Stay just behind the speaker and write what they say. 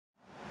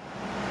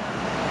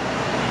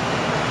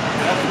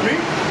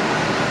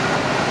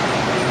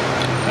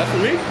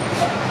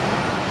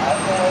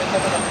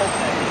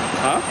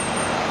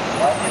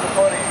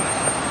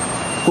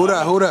Who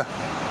that? Who that?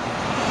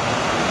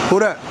 Who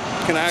that?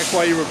 Can I ask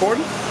why you're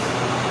recording?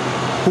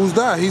 Who's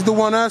that? He's the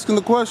one asking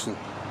the question.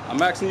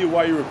 I'm asking you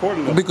why you're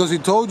recording them. Because he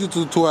told you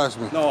to ask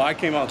me. No, I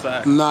came out to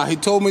ask. Nah, he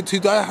told me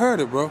to. I heard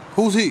it, bro.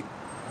 Who's he?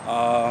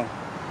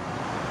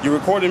 You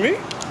recording me?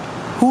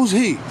 Who's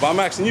he? But I'm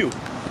asking you.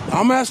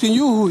 I'm asking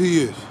you who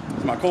he is.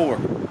 It's my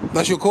coworker.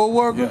 That's your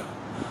coworker?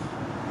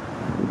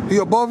 Yeah. He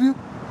above you?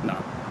 Nah.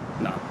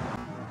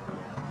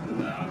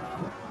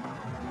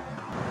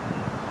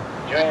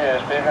 Junior,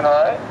 speaking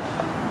alright?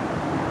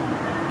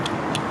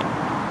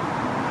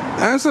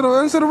 Answer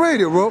the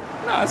radio, bro.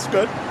 Nah, it's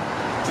good.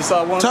 Just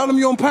I want. Tell him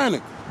you're on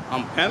panic.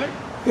 I'm panicked?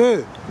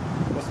 Yeah.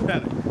 What's the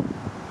panic?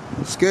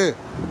 Scared.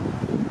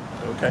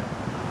 Okay.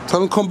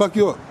 Tell him come back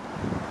you up.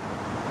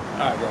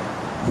 Alright, bro.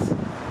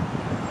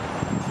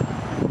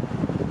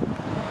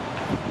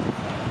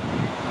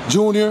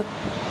 Junior.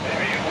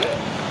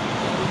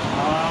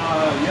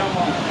 Yeah, I'm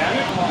on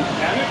panic.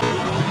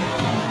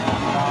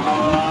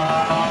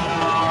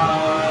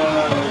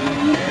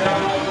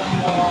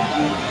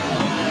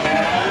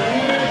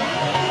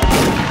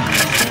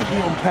 You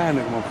on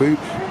panic, my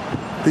peeps.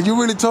 Did you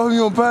really tell him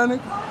you on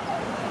panic?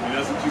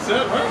 That's what you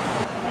said, right?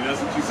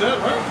 That's what you said,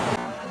 right?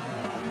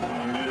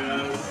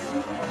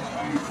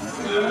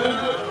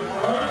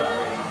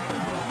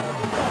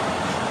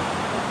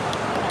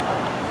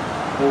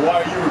 Well, why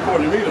are you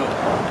recording me though?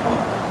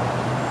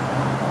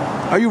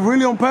 Are you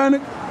really on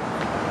panic?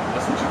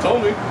 That's what you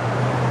told me.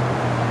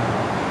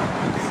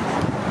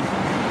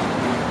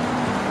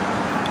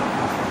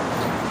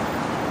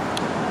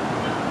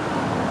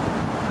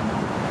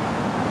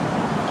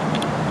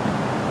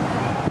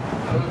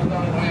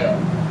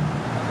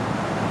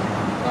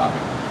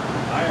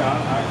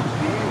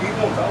 He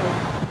won't tell me.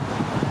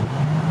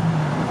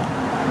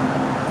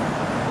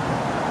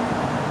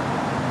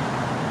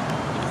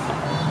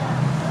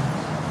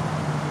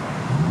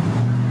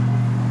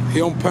 He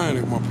on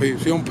panic, my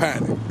peeps. He on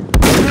panic.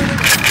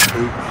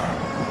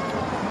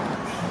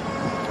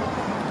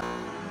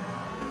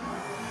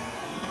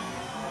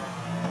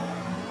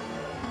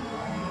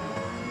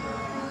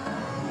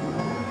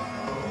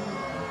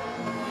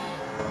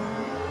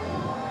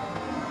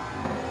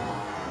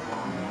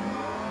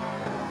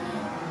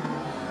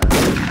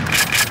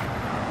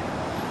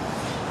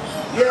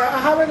 Yeah, I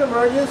have an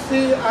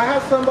emergency. I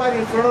have somebody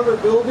in front of the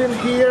building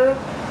here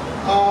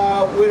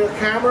with a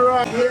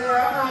camera.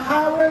 Yeah, I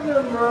have an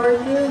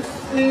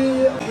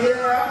emergency.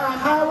 Yeah, I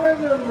have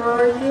an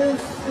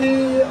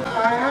emergency.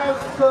 I have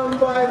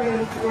somebody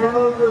in front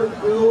of the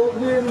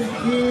building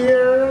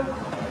here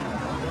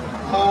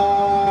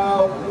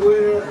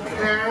with a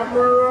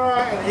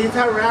camera, and he's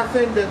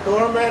harassing the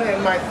doorman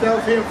and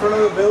myself here in front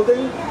of the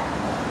building.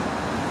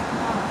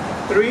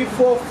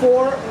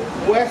 344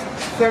 West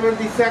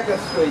 72nd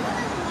Street.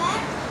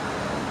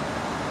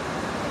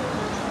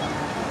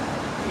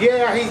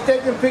 Yeah, he's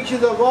taking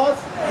pictures of us.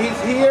 He's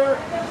here,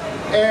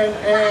 and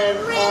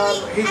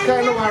he's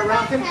kind of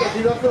harassing because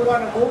he doesn't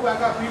want to move. I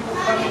got people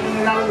coming in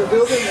and out of the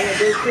building, and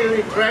they're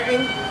clearly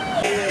threatening.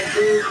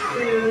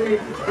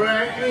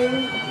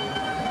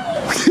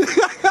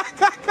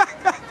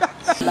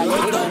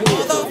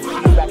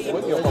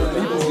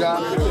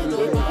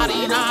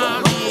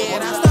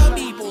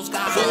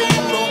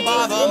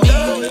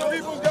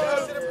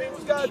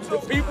 The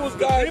people's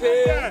guys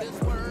here.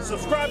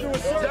 Subscribe to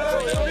his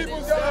service.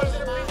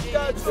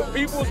 The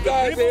people's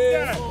guys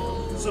here.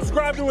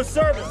 Subscribe to his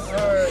service.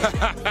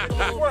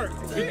 Work.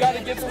 We gotta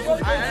get them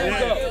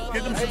subscriptions up.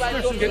 Get them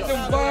subscriptions. Get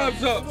them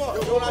vibes up.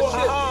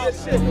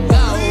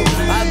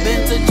 I've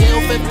been to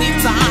jail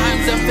 50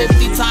 times, and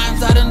 50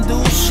 times I done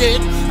do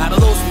shit. Out of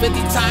those 50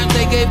 times,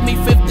 they gave me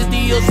 50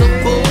 deals of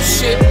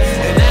bullshit.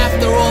 And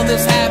after all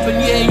this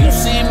happened, yeah, you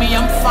see me,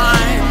 I'm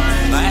fine.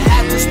 I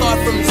had to start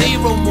from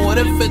zero more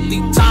than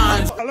 50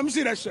 times. Let me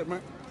see that shit,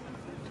 man.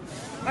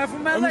 I'm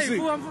from LA,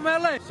 fool. I'm from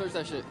LA. Search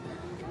that shit.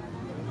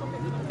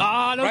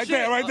 Ah, no right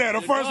shit. Right there,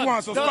 the first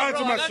one. Subscribe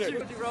to my shit.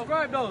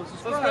 Subscribe though.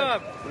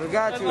 Subscribe. We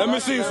got you. Let me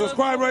see.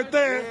 Subscribe right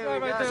there.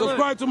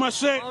 Subscribe to my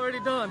shit. Already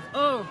done.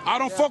 Oh. I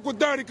don't fuck with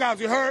dirty cops,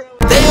 you heard?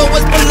 They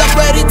always pull up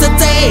ready to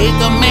take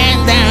a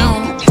man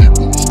down.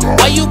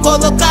 Why you call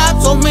the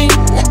cops on me?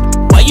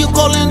 Why you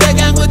calling the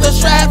gang with the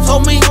straps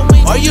on me?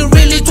 Are you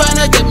really trying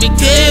to get me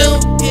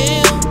killed?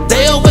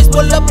 They always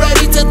pull up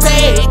ready to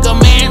take a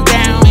man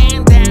down.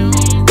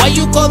 Why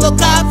you call the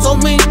cops on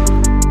me?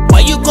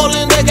 Why you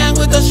calling the gang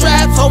with the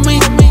straps on me?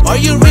 Are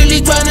you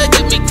really trying to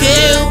get me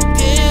killed?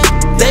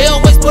 They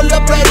always pull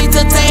up ready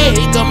to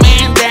take a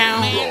man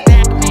down.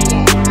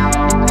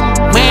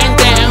 Man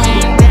down.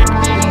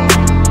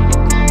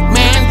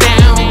 Man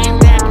down.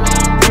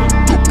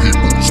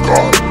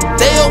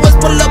 They always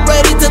pull up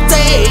ready to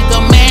take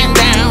a man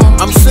down.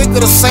 I'm sick of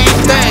the same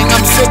thing,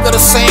 I'm sick of the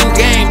same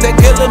game. They're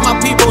killing my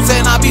peoples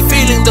and I be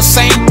feeling the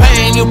same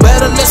pain. You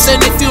better listen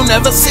if you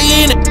never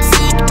seen it.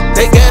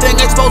 They getting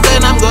exposed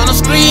and I'm gonna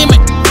scream it.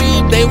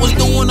 They was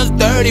doing us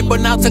dirty. dirty,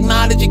 but now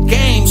technology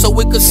came, so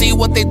we could see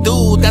what they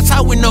do. That's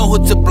how we know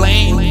who to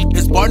blame.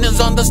 His partners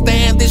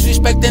understand,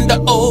 disrespecting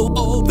the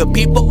oath. The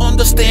people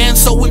understand,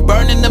 so we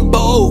burning them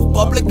both.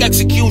 Public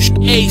execution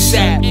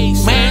ASAP.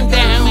 Man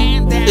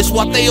down, it's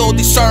what they all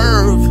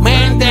deserve.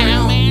 Man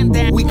down,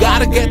 we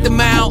gotta get them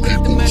out.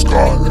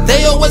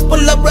 They always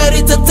pull up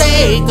ready to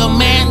take a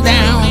man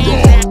down.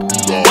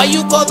 Why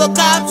you call the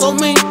cops on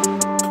me?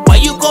 Why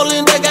you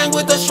calling the gang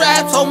with the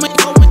straps, homie?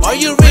 Are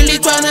you really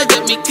tryna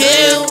get me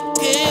killed?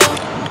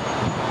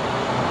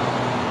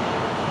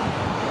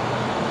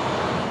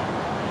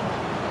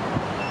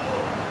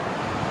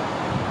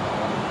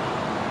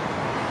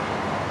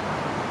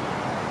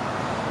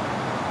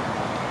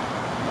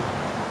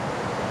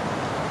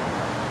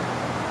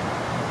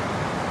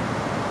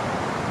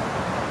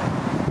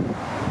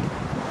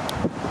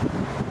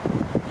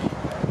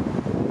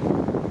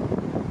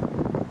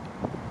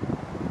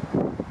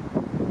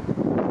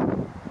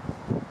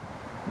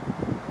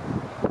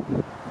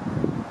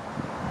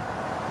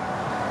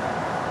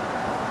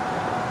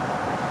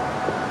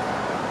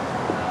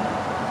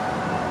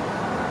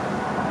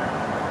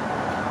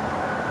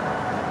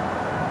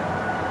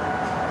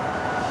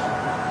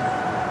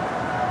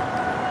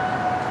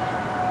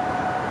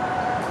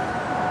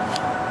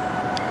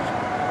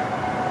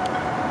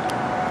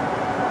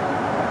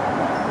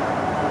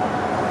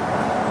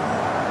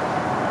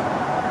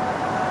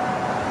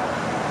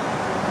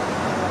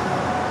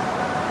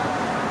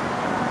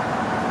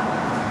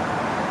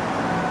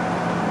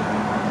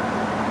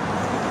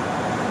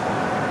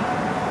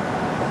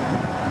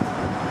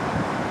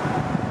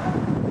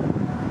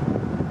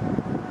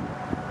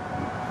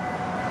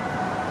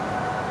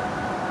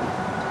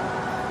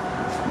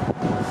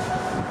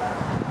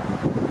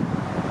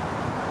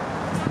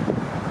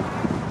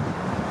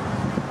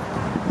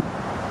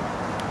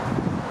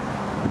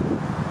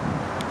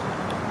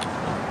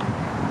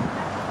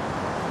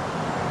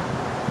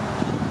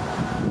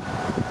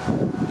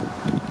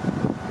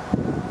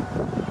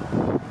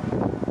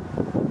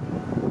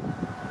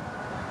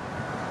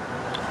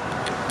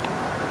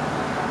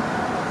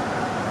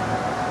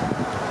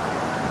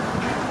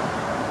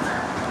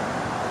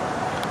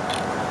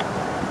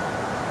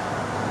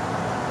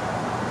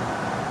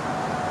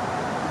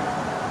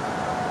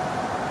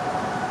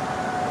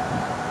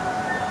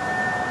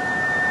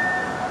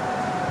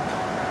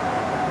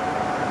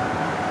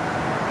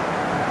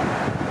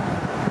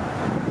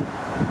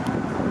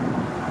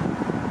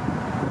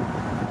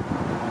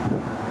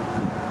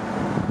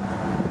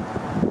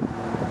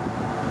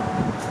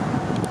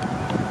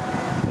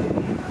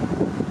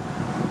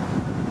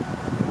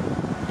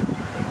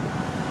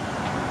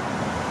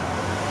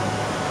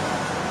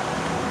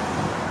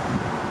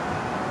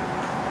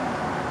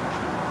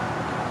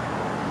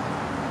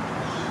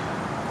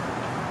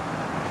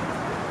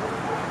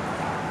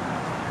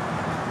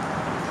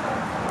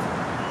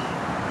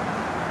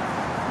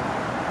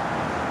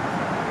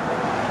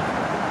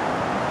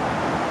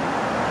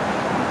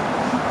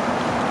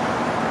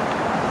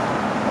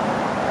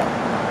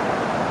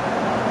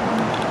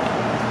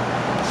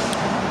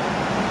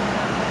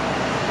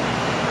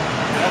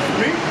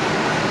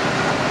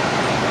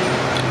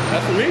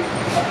 That's for me?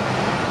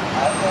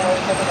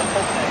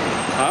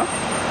 Huh?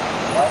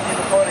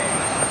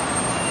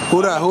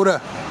 Who that? Who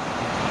that?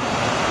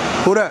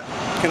 Who that?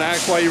 Can I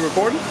ask why you're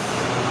recording?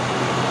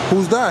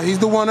 Who's that? He's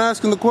the one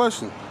asking the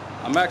question.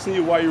 I'm asking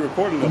you why you're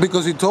recording though.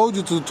 Because he told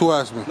you to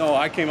ask me. No,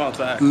 I came out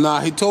to ask.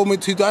 Nah, he told me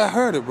to. I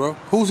heard it, bro.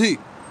 Who's he?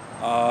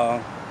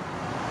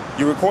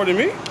 You recording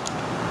me?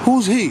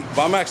 Who's he?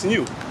 But I'm asking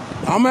you.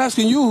 I'm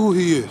asking you who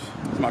he is.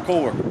 It's my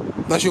coworker.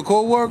 That's your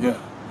co-worker? Yeah.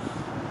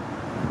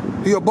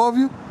 He above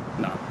you?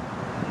 Nah.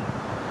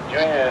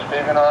 Junior, is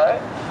speaking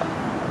alright?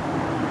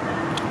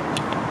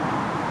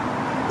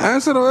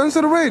 Answer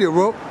the radio,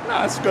 bro.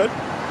 Nah, it's good.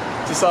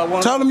 Just I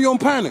want. Tell him you're on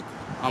panic.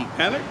 I'm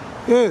panicked?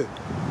 Yeah.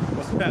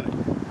 What's the panic?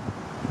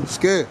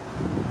 Scared.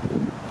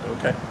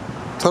 Okay.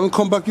 Tell him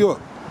come back you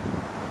up.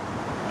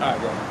 Alright,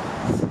 bro.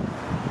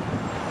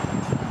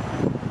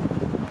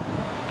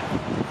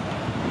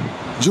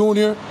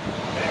 Junior.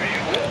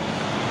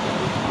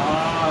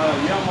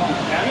 Yeah, I'm on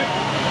panic.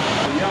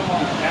 Yeah, I'm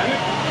on panic.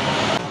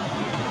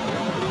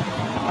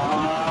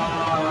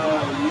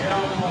 Yeah,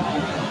 I'm on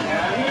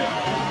panic.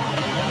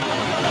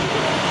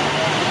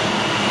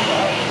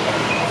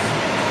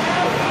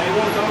 How you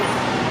want to tell me?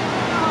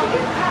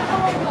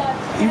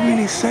 He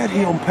really said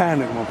he on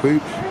panic, my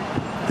peeps.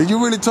 Did you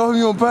really tell him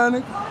you on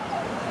panic?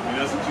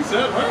 That's what you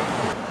said, right?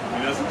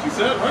 That's what you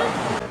said, right?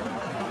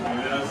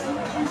 That's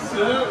what you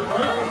said,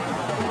 right?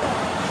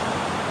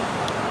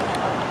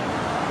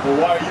 Well,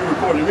 why are you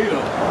recording me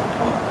though?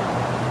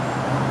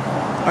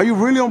 Are you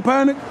really on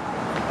panic?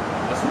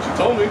 That's what you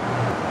told me.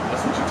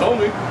 That's what you told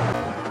me.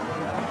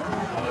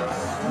 That's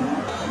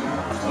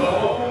what you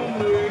told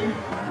me.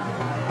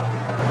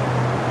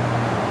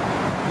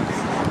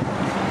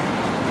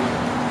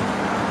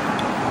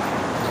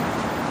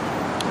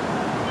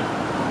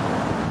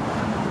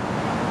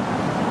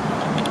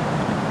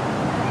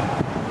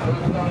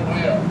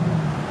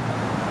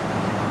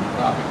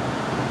 Copy.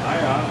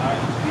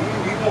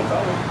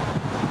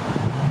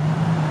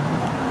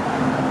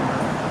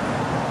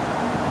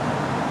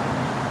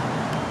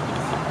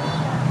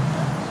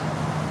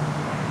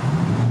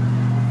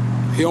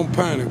 He on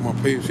panic, my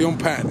peeps. He on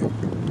panic.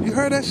 You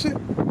heard that shit?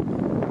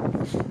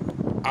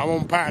 I'm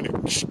on panic.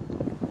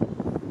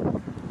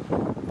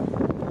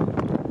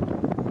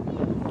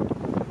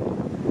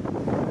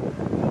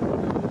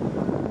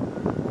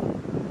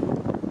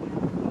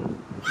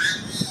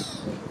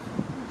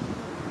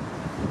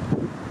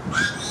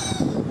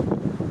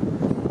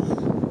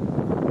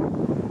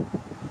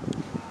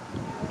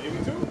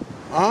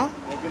 Huh?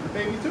 Wanna get the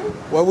baby too?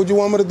 Why would you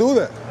want me to do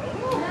that?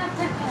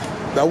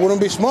 That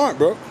wouldn't be smart,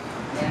 bro.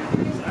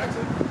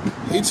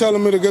 He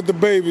telling me to get the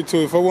baby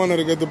too if I wanted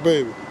to get the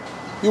baby.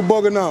 You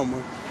bugging out,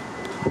 man.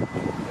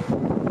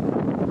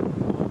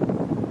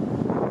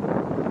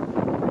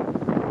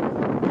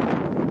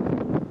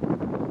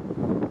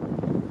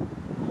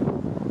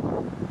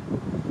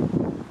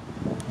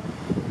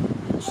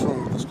 What's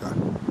wrong with this guy?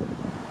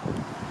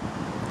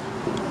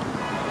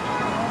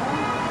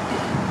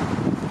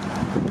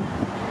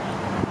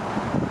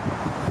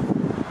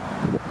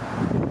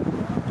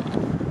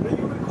 What are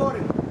you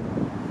recording?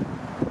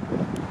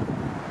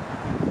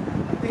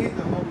 I think he's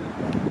a homeless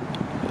guy.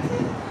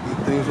 He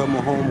thinks I'm a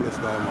homeless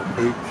guy, my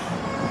peeps.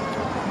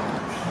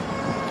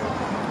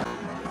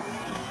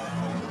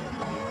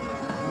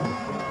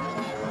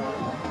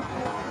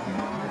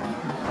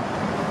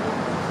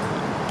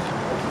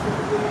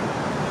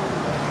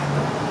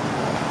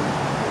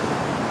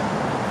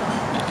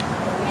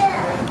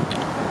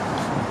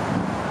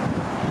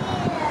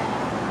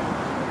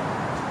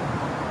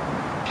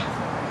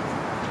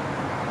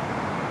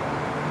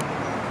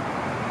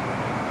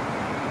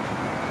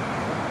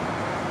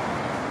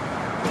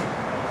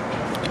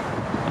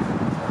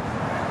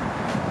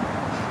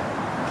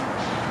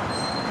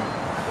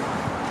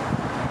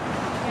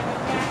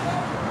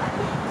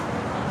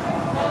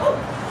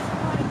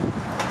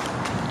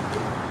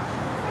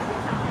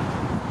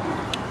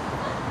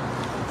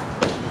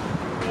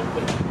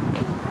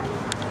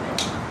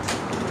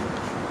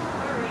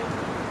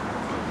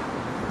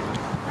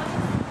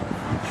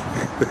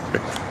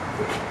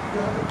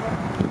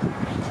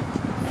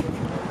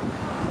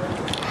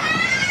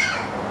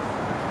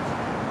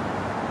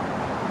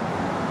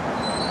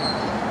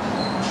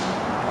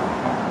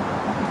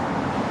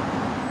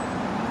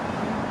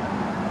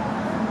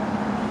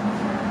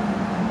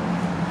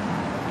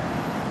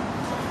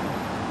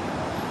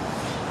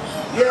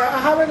 Yeah,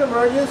 I have an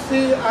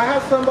emergency. I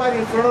have somebody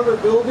in front of the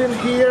building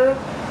here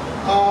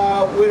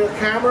with a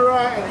camera,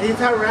 and he's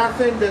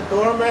harassing the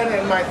doorman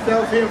and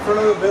myself here in front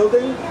of the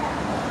building.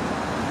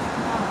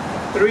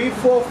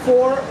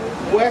 344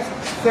 West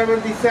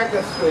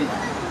 72nd Street.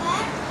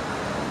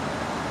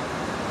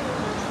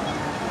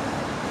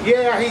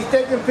 Yeah, he's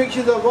taking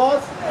pictures of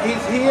us.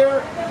 He's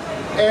here,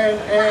 and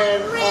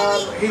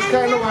he's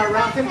kind of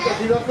harassing because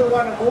he doesn't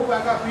want to move.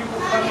 I got people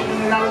coming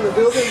in and out of the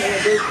building,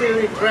 and they're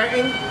feeling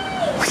threatened.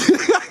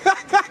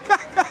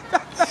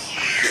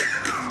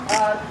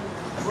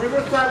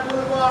 Riverside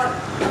Boulevard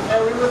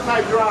and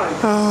Riverside Drive.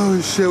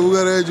 Oh shit, we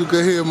gotta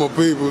educate here, my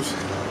peoples.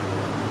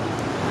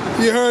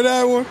 You heard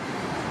that one?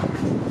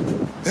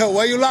 Hell,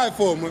 why you lie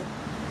for, man?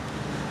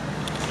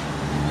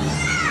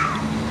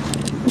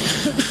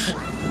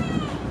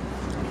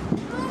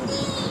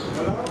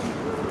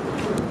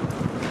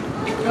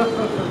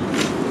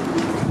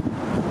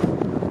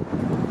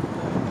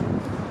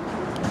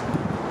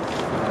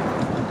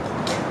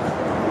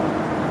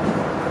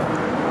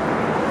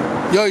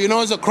 Yo, you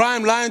know it's a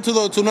crime lying to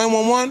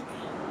 911?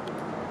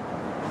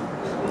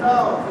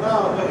 No,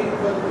 but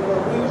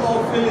we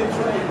all feeling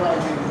threatened by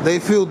him. They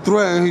feel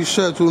threatened, he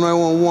said to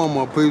 911,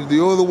 my people.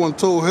 The other one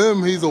told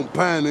him he's on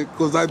panic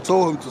because I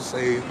told him to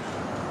say it.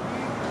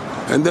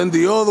 And then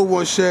the other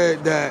one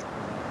said that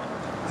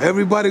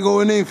everybody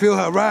going in feel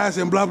harassed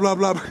and blah, blah,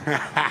 blah.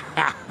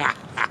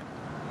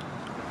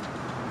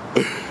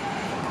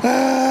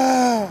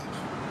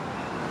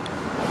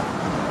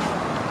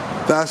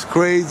 That's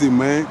crazy,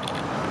 man.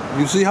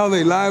 You see how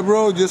they lie,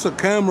 bro? Just a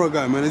camera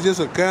guy, man. It's just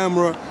a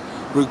camera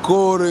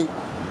recording,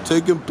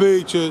 taking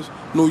pictures.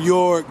 New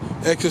York,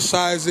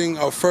 exercising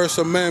our First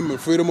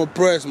Amendment, freedom of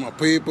press, my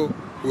people.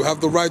 We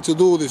have the right to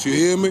do this, you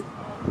hear me?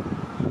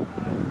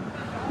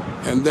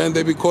 And then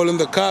they be calling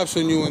the cops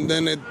on you, and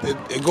then it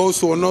goes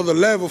to another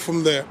level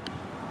from there.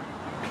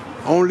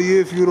 Only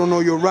if you don't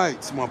know your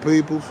rights, my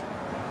peoples.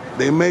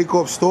 They make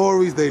up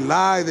stories, they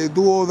lie, they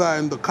do all that,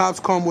 and the cops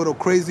come with a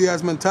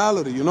crazy-ass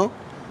mentality, you know?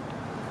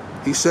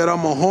 He said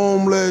I'm a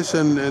homeless,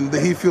 and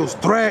he feels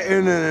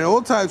threatened, and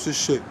all types of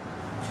shit.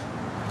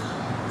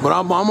 But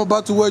I'm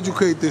about to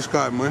educate this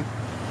guy, man.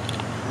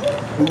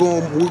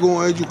 We're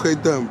gonna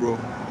educate them, bro.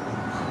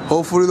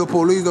 Hopefully the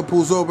police that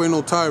pulls up ain't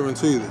no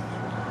tyrants either.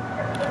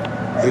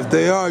 If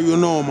they are, you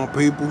know, my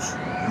peoples.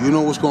 You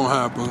know what's gonna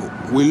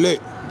happen. We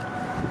lit.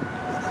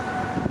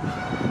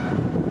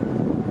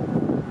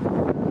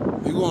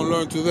 You're gonna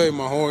learn today,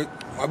 my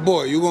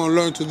boy. You're gonna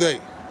learn today.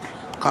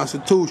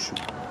 Constitution.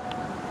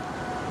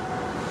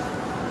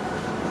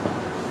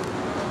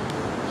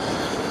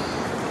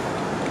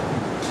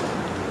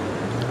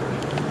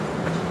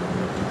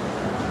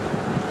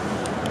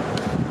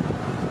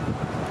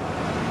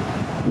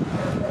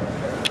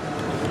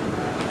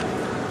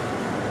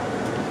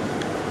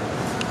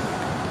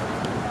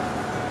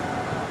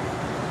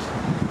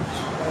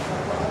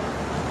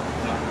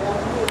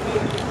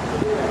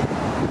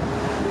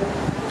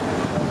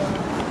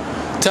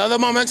 Tell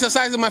them I'm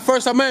exercising my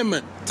First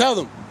Amendment. Tell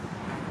them.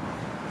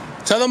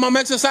 Tell them I'm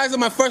exercising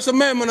my First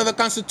Amendment of the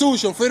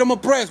Constitution, freedom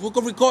of press. We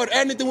can record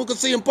anything we can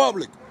see in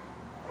public.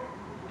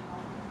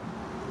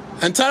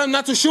 And tell them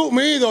not to shoot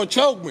me either or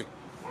choke me.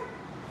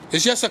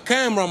 It's just a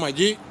camera, my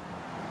G.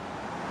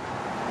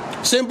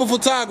 Simple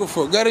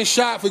photographer getting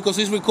shot because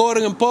he's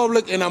recording in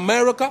public in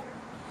America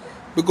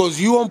because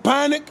you on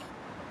panic.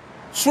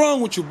 What's wrong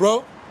with you,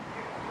 bro?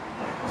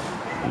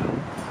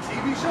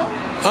 TV show?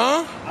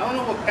 Huh? I don't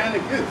know what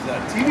panic is. Is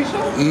that a TV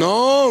show?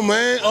 No,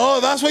 man. Oh,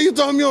 that's why you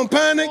told me on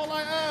panic? All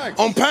I asked.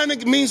 On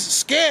panic means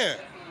scared.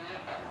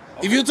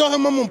 Okay. If you told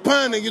him I'm on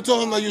panic, you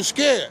told him that you're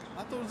scared.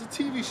 I thought it was a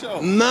TV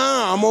show.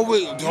 Nah, I'm over.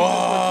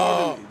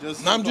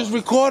 I'm just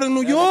recording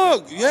New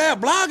York. Yeah,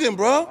 blogging,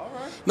 bro.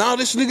 Now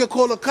this nigga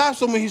called the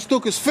cops on me. He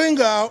stuck his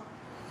finger out.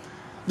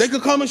 They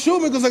could come and shoot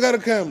me because I got a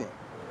camera.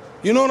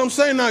 You know what I'm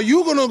saying? Now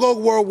you're gonna go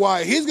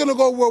worldwide. He's gonna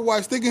go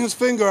worldwide, sticking his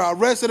finger out.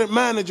 Resident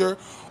manager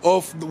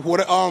of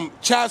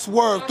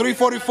Chatsworth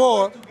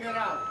 344.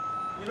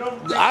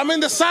 I'm in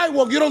the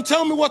sidewalk. You don't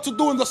tell me what to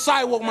do in the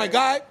sidewalk, my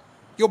guy.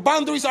 Your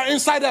boundaries are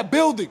inside that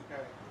building.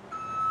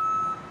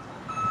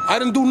 I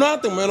didn't do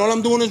nothing, man. All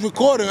I'm doing is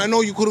recording. I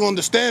know you couldn't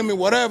understand me,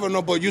 whatever,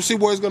 no, but you see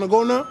where it's gonna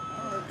go now?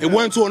 It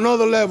went to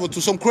another level,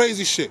 to some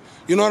crazy shit.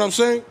 You know what I'm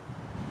saying?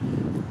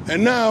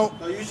 And now,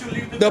 So you should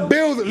leave the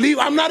building,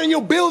 I'm not in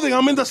your building,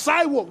 I'm in the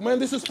sidewalk, man.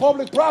 This is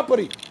public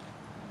property.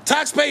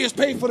 Taxpayers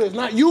pay for this,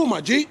 not you, my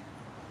G.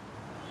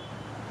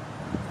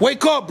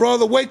 Wake up,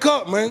 brother, wake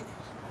up, man.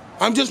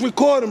 I'm just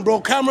recording,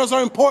 bro. Cameras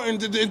are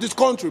important in this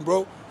country,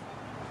 bro.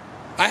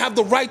 I have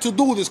the right to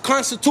do this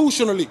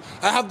constitutionally.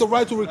 I have the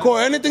right to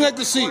record anything I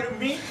can see.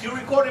 You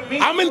recording me?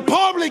 I'm in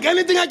public.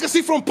 Anything I can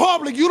see from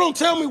public, you don't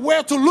tell me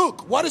where to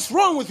look. What is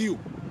wrong with you?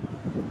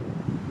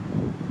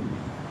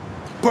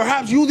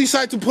 Perhaps you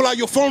decide to pull out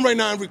your phone right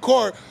now and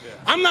record. Yeah.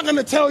 I'm not going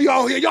to tell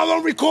y'all here, y'all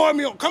don't record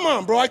me. Come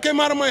on, bro. I came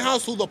out of my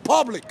house to the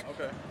public.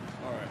 Okay.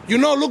 All right. You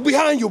know, look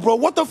behind you, bro.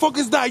 What the fuck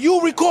is that?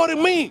 You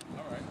recording me.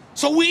 All right.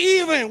 So we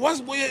even.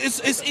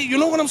 You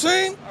know what I'm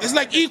saying? It's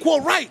like equal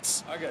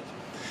rights. I got you.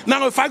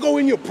 Now, if I go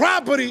in your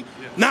property,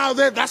 now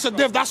that's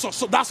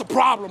a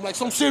problem, like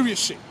some serious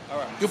shit. All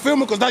right. You feel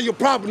me? Because that's your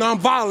property. Now I'm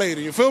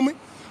violating. You feel me?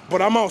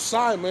 But I'm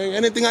outside, man.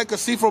 Anything I can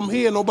see from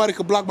here, nobody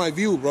can block my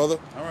view, brother.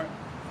 All right.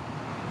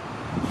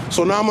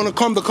 So now I'm gonna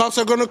come. The cops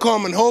are gonna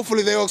come, and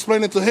hopefully they'll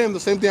explain it to him the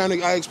same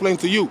thing I explained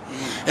to you.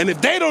 Mm-hmm. And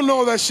if they don't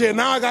know that shit,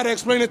 now I gotta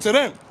explain it to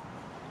them.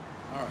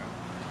 All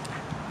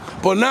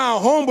right. But now,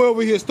 homeboy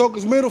over here stuck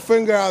his middle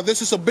finger out.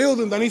 This is a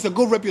building that needs a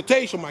good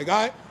reputation, my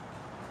guy.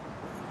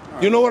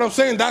 You know what I'm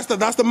saying? That's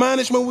the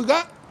management we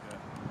got. Yeah.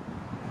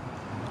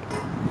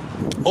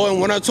 Oh, and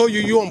when I told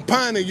you on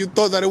Panic, you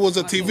thought that it was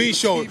a TV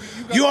show.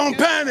 You on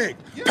Panic?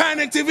 Yeah.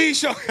 Panic TV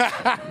show.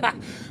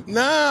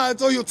 Nah, I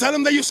told you, tell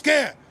him that you're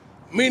scared.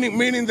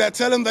 Meaning that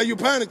tell him that you're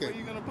panicking. Where are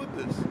you gonna put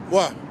this?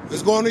 What?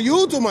 It's going to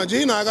YouTube, my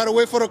G. Now I gotta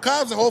wait for the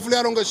cops, and hopefully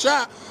I don't get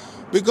shot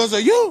because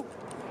of you.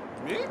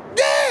 Me?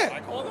 Yeah.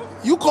 I called him?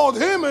 You called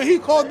him, and he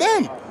called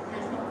them.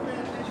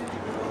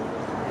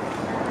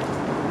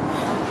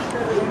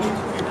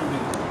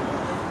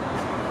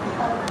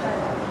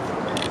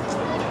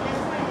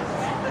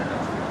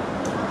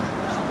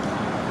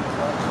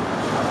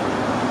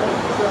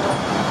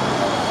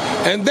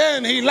 And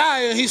then he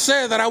lied and he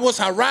said that I was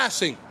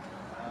harassing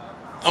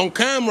on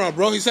camera,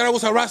 bro. He said I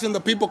was harassing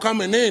the people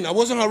coming in. I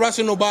wasn't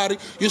harassing nobody.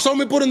 You saw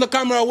me putting the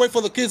camera away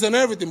for the kids and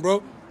everything,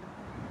 bro.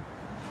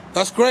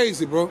 That's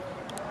crazy, bro.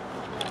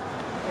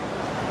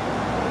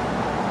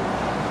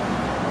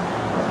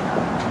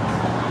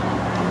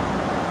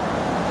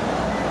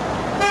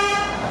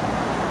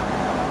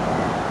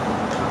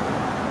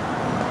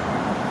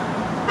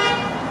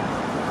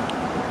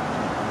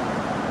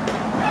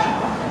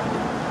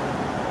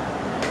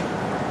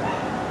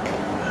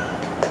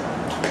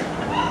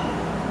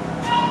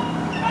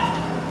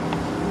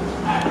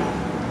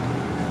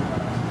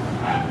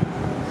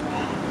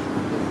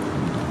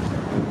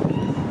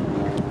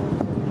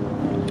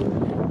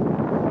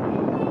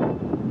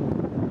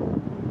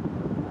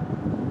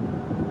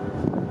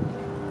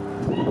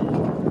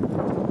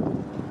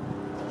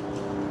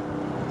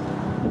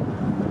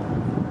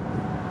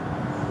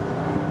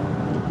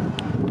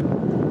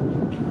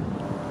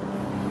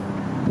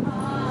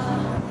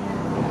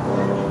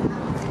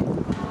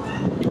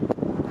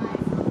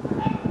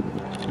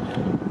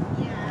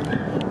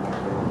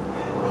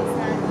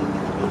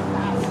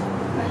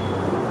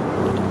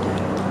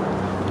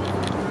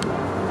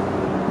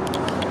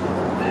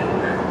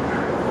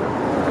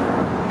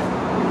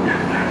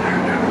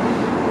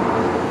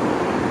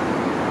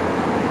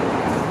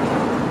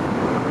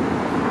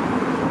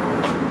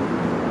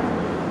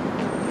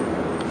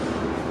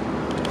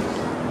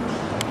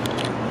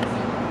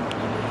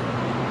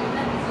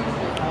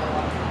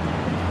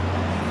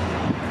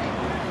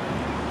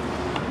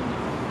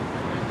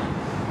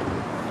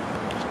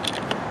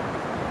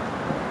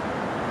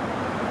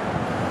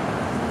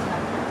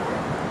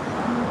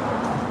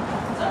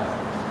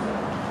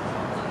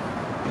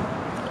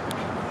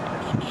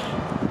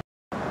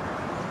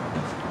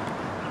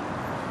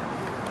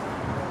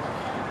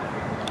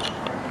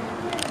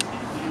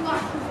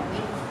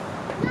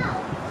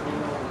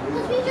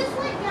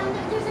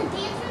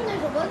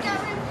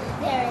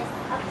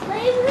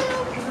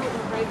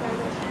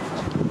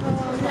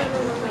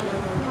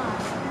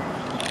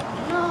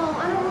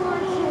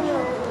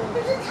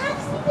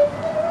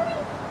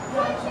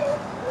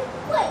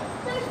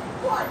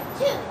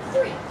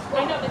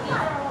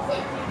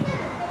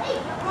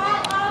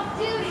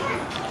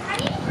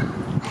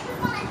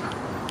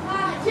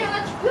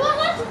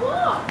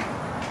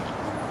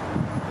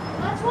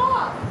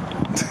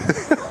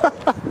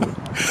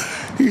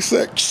 He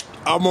said,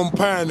 I'm on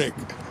panic.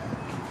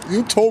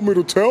 You told me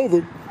to tell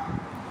them.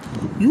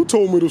 You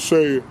told me to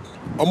say it.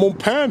 I'm on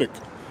panic.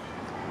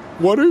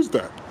 What is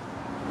that?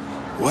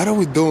 What are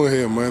we doing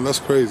here, man? That's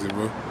crazy,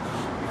 bro.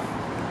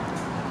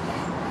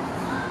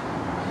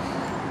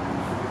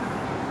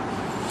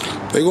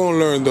 They gonna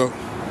learn, though.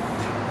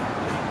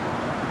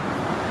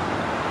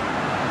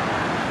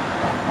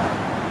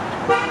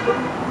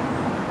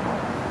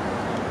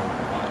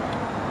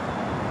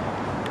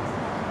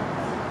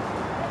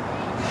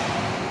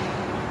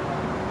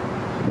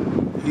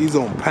 He's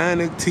on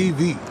Panic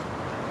TV.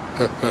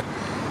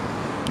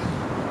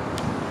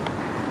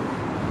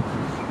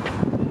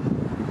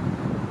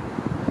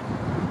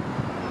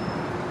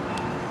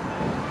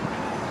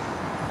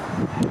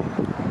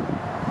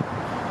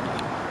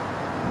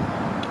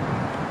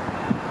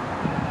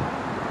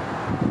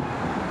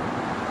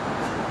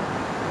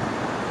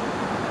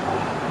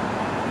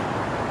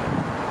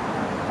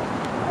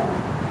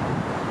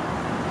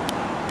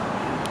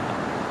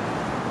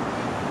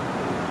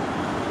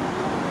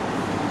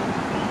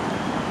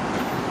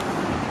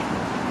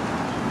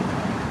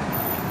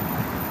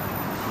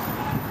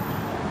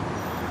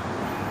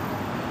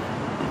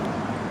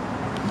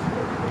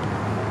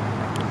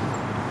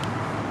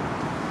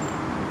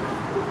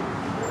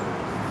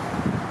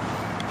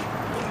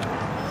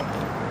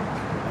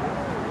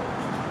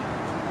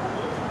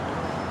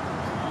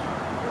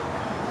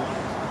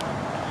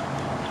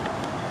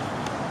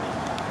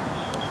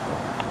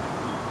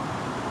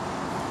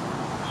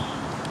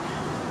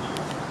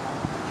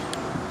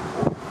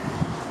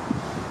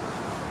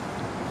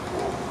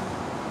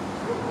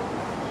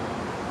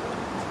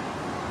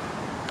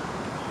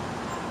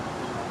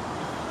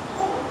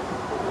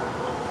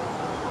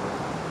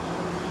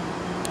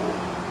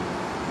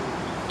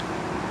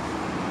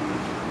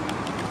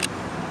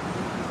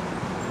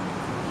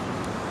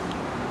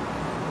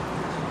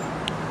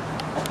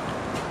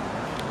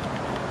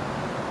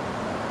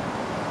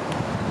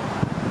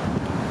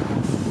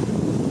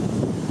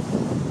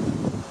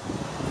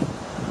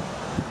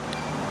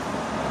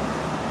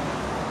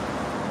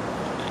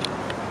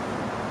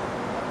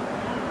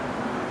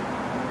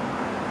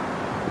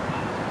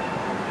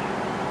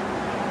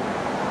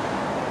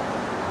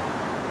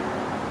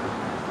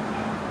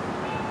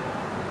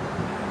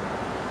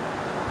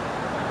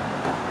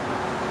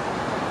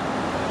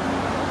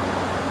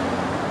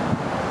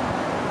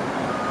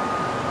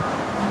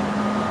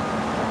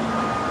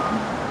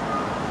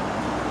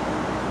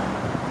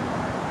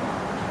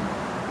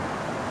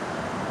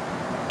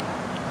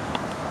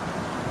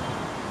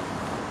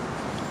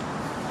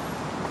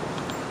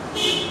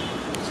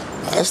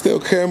 I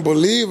still can't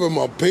believe it,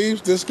 my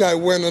peeps. This guy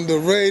went on the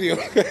radio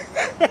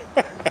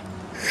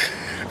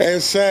and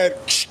said,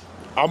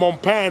 I'm on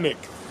panic.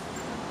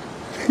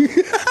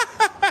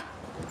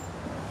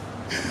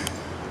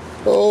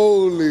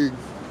 Holy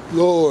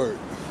Lord.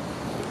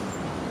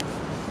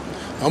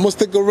 I'm going to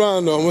stick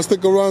around, though. I'm going to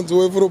stick around to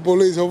wait for the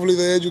police. Hopefully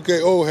they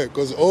educate old head,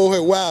 because old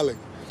head wilding.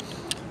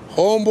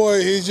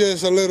 Homeboy, he's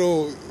just a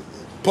little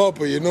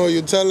puppy, you know.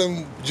 You tell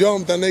him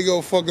jump, that nigga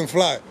will fucking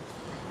fly.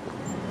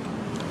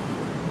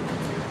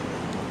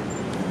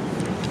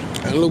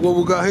 And look what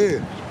we got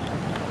here.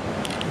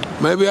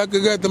 Maybe I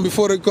could get them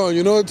before they come.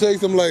 You know, it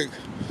takes them like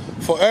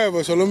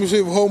forever. So let me see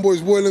if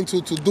homeboy's willing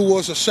to do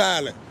us a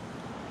silent.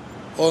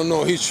 Oh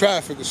no, he's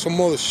traffic or some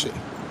other shit.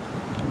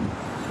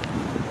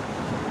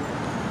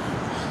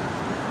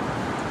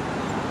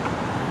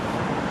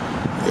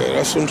 Yeah,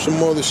 that's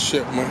some other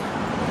shit,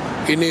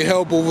 man. He need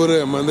help over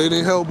there, man. They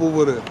need help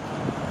over there.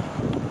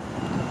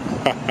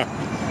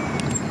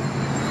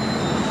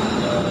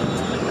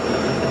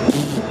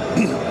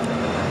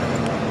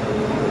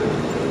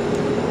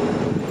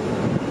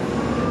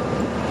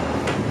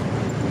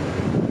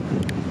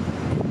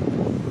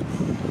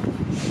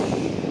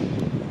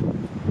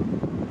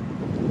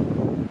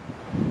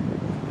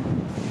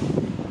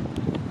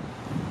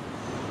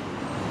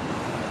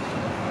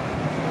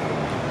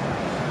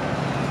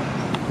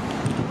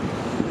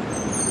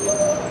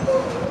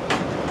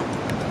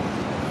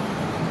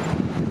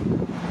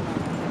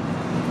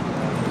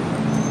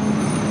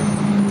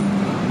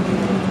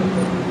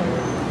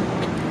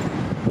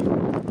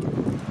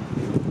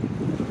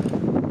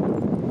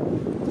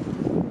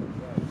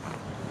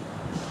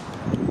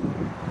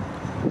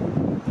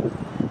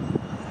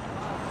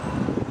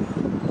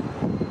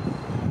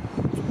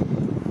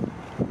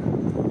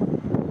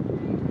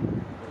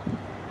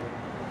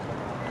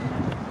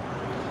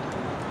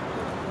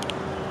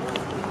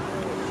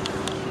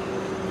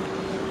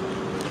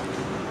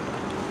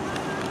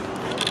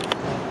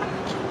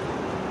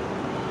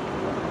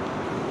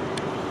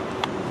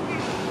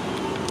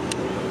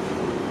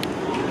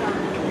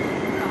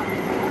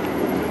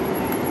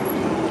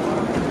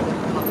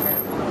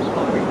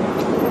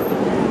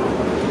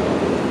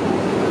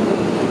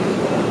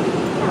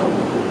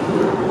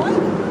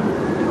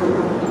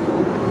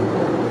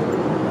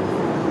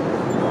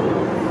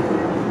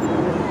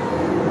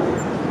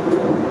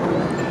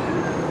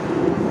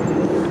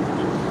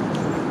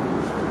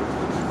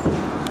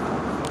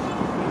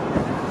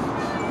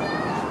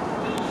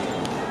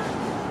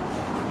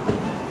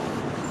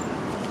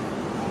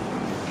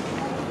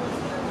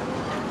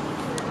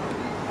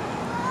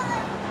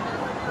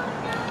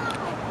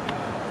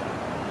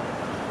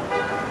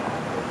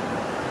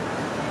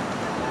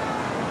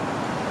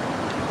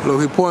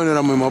 Look, he pointed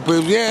at me, my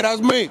peeps. Yeah,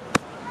 that's me.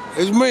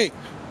 It's me.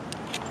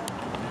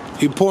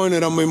 He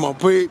pointed at me, my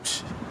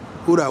peeps.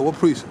 Who that? What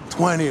precinct?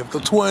 20th, the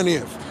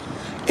 20th.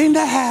 In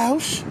the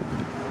house.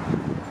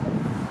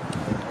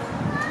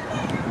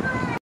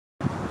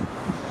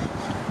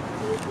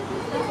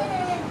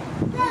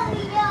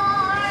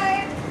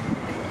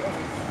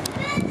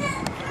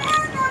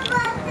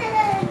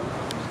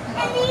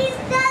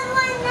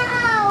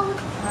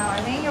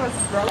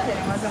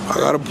 I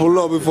gotta pull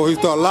up before he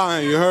start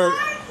lying, you heard?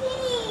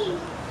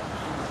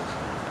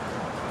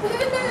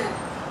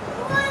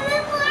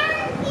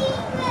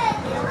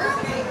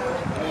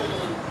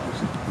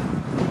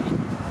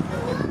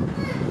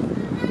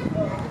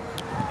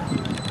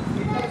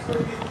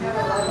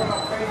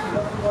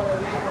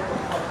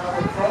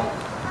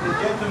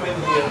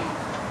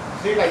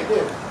 See, like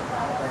this.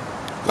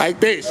 Like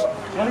this.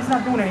 Well, he's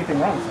not doing anything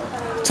wrong,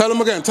 sir. Tell him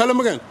again, tell him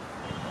again.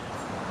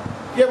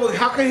 Yeah, but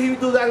how can he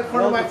do that in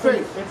front of my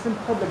face? It's in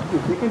public view.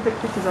 They can take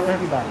pictures of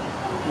everybody.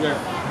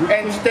 Yeah.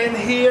 And stand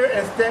here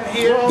and stand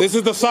here. This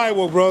is the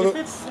sidewalk, brother. If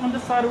it's on the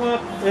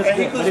sidewalk, it's and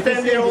he could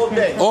stand there all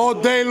day. All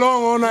day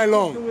long, all night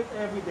long. Do it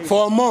every day.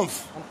 For a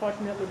month.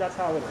 Unfortunately, that's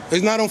how it is.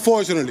 It's not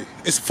unfortunately.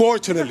 It's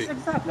fortunately.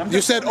 Exactly.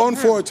 You said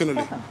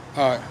unfortunately.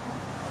 All right.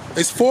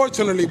 It's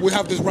fortunately we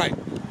have this right.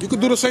 You could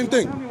do the same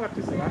thing. Tell me what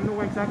to say. I know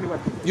exactly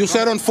what to say. You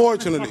said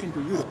unfortunately.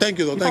 Thank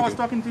you, though. If I was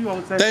talking to you, I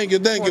would say. Thank you.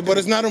 But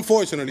it's not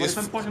unfortunately. It's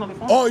unfortunately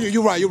for him. Oh,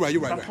 you're right.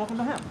 I'm talking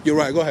to him. You're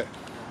right. Go ahead.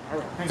 All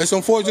right, it's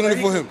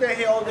unfortunately for him. He could stay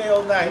here all day,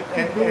 all night.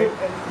 And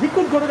he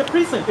could go to the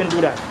precinct and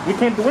do that. We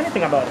can't do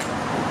anything about it.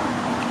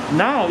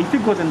 Now, if he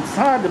goes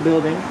inside the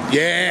building,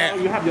 yeah,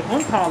 you have your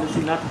own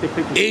policy not to take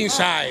pictures.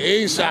 Inside.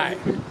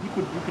 You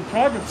could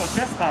charge him for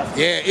trespassing.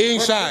 Yeah,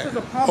 inside.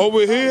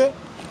 Over here,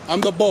 I'm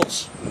the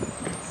boss.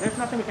 There's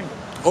nothing we can do.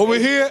 Over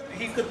here,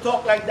 he could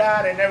talk like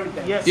that and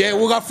everything. Yes, yeah,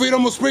 we got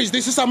freedom of speech.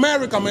 This is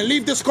America, man.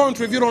 Leave this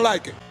country if you don't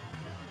like it.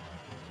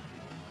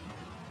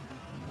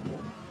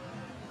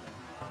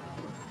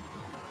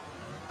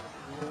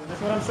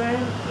 That's what I'm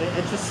saying.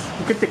 It's just,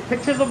 you can take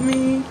pictures of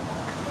me.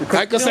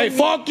 I can say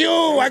fuck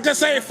you. I can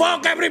say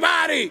fuck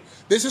everybody.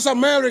 This is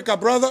America,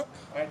 brother. All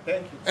right,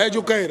 thank you.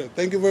 Educator.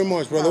 Thank you very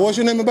much, brother. What's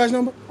your name and badge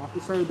number?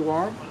 Officer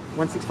Eduard,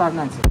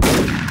 16596.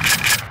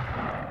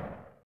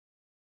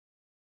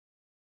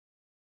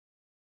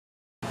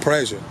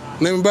 Pleasure.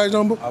 Name and badge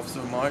number?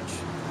 Officer March,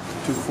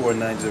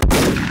 2490.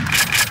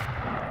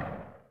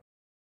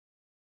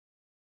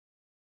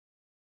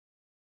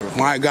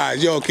 My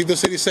guys, yo, keep the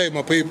city safe,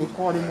 my people.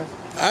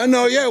 I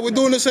know, yeah, we're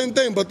doing the same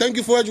thing, but thank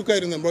you for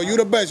educating them, bro. You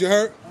the best, you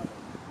heard?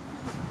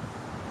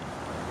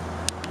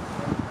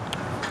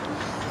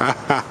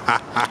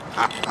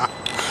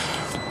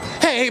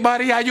 Hey,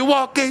 buddy, how you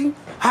walking?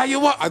 How you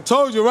walk? I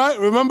told you, right?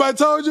 Remember I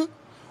told you?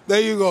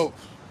 There you go.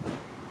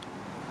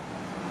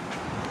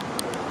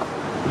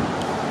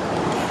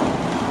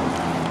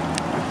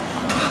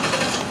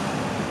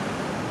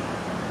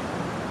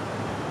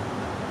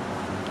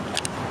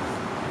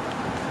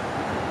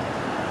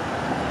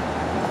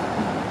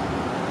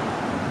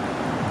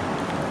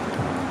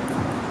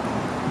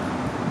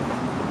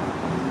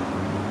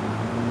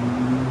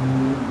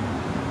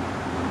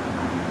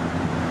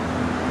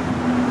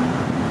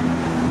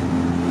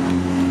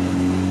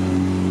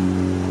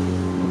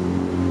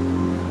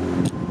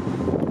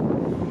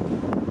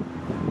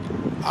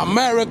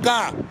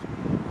 America.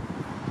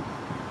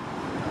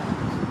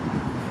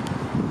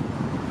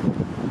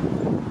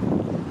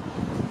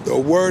 The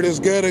word is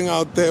getting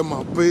out there,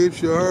 my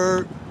peeps, you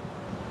heard?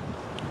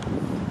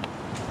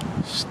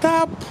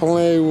 Stop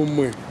playing with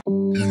me.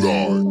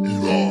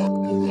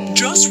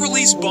 Just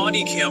released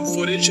body cam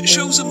footage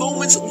shows the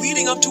moments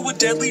leading up to a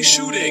deadly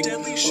shooting. A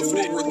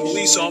Fort Worth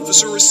police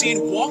officer is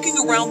seen walking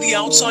around the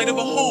outside of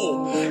a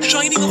home,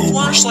 shining a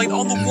flashlight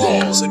on the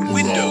walls and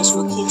windows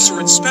for closer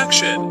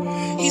inspection.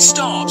 He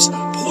stops,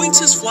 points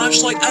his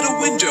flashlight at a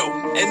window,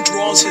 and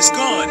draws his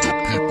gun. Put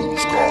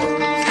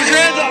your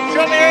hands up!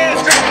 Show me your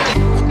hands!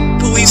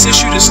 Police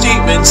issued a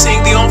statement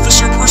saying the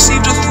officer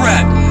perceived a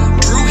threat,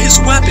 drew his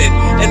weapon,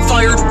 and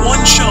fired one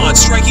shot,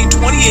 striking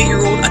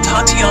 28-year-old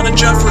Tatiana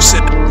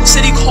Jefferson.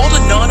 Said he called a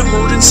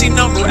non-emergency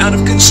number out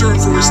of concern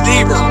for his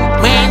neighbor.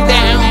 Man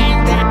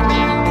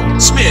down.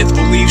 Smith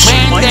believes she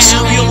might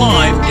still be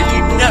alive if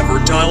he never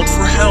dialed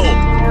for help.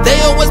 They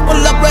always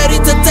pull up ready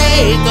to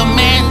take a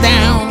man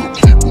down.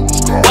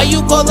 Why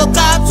you call the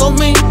cops on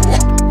me?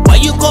 Why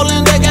you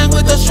calling the gang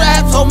with the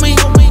straps on me?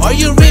 Are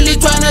you really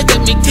trying to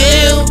get me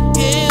killed?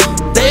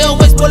 They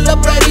always pull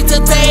up ready to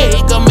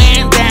take a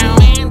man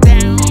down.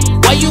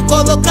 Why you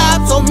call the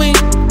cops on me?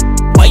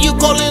 Why you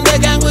calling the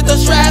gang with the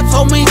straps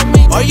on me?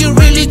 Are you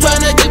really trying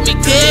to get me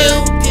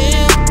killed?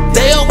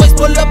 They always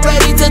pull up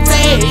ready to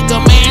take a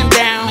man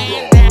down.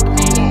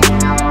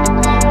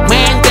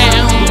 Man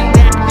down.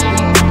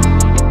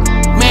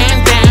 Man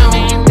down.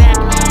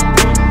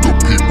 The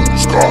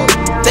people's God.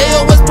 They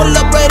always pull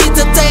up ready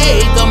to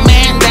take a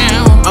man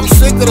down. I'm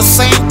sick of the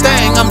same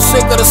thing, I'm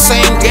sick of the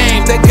same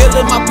game. They're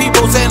killing my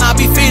peoples and I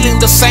be feeling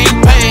the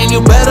same pain. You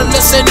better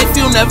listen if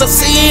you never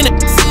seen it.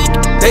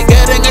 They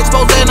getting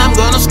exposed and I'm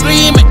gonna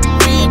scream it.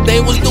 They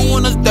was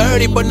doing us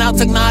dirty, but now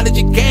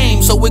technology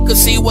came, so we could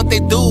see what they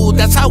do.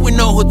 That's how we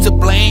know who to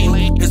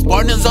blame. His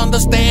partners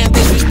understand,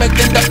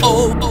 disrespecting the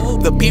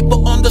old. The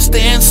people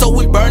understand, so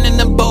we burning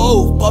them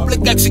both.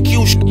 Public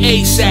execution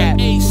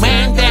ASAP.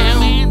 Man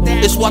down,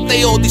 it's what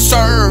they all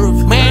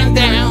deserve. Man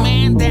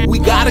down, we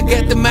gotta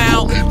get them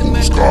out.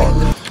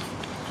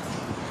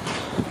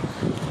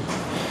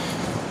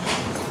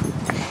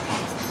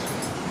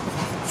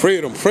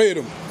 Freedom,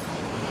 freedom.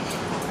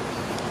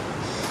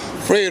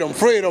 Freedom,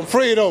 freedom,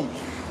 freedom.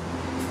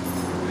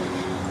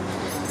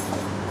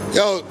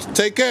 Yo,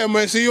 take care,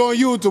 man. See you on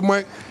YouTube,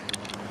 man.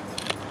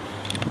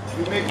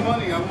 You make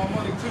money, I want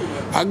money too,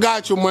 man. I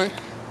got you, man.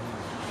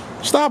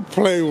 Stop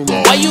playing with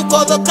me. Why you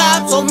call the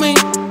cops on me?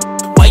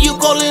 Why you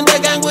calling the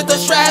gang with the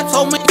straps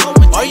on me?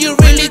 Are you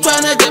really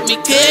trying to get me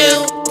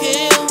killed?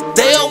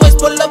 They always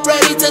pull up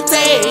ready to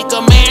take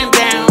a man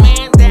down.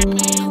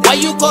 Why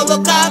you call the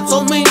cops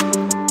on me?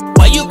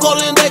 Why you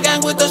calling the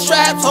gang with the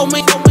straps on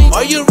me?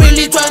 Are you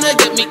really trying to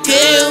get me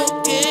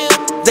killed?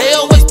 They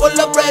always pull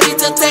up ready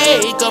to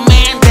take a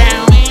man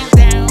down.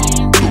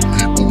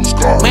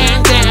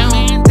 Man down.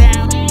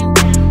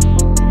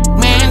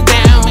 Man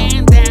down.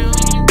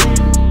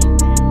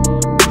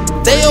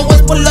 They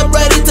always pull up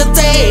ready to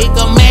take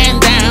a man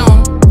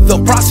down.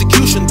 The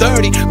prosecution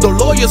dirty, the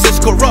lawyers is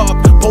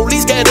corrupt.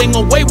 Police getting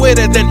away with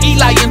it, then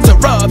Eli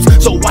interrupts.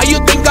 So why you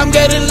think I'm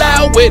getting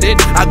loud with it?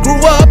 I grew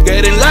up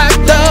getting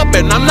locked up,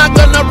 and I'm not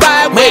gonna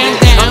ride with it.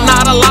 I'm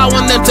not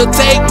allowing them to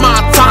take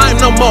my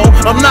time no more.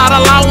 I'm not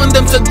allowing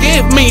them to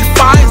give me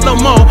fines no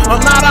more.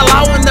 I'm not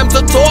allowing them to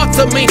talk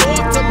to me.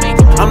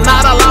 I'm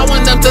not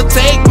allowing them to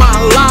take my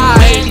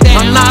life.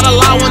 I'm not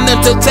allowing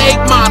them to take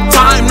my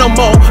time no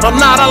more.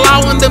 I'm not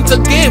allowing them to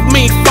give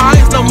me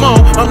fines no more.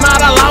 I'm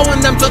not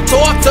allowing them to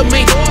talk to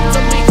me.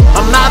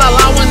 I'm not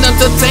allowing them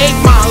to take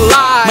my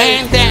life.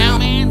 Man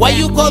down. Why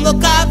you call the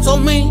cops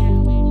on me?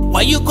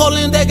 Why you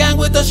calling the gang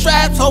with the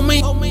straps on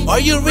me? Are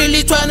you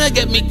really trying to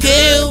get me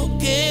killed?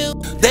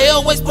 They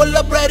always pull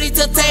up ready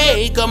to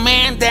take a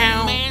man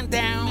down.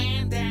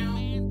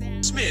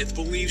 Smith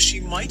believes she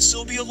might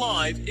still be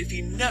alive if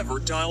he never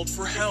dialed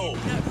for help.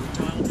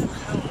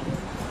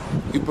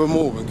 Keep it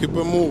moving, keep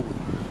it moving.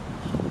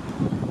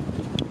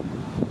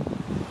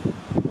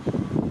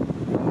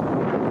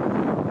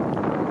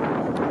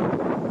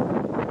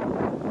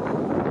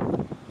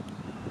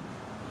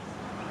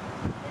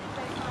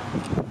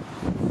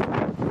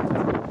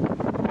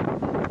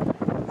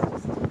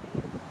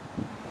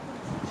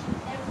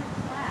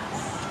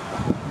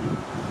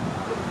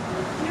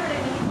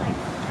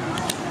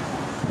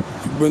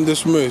 You've been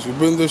dismissed, you've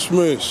been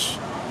dismissed.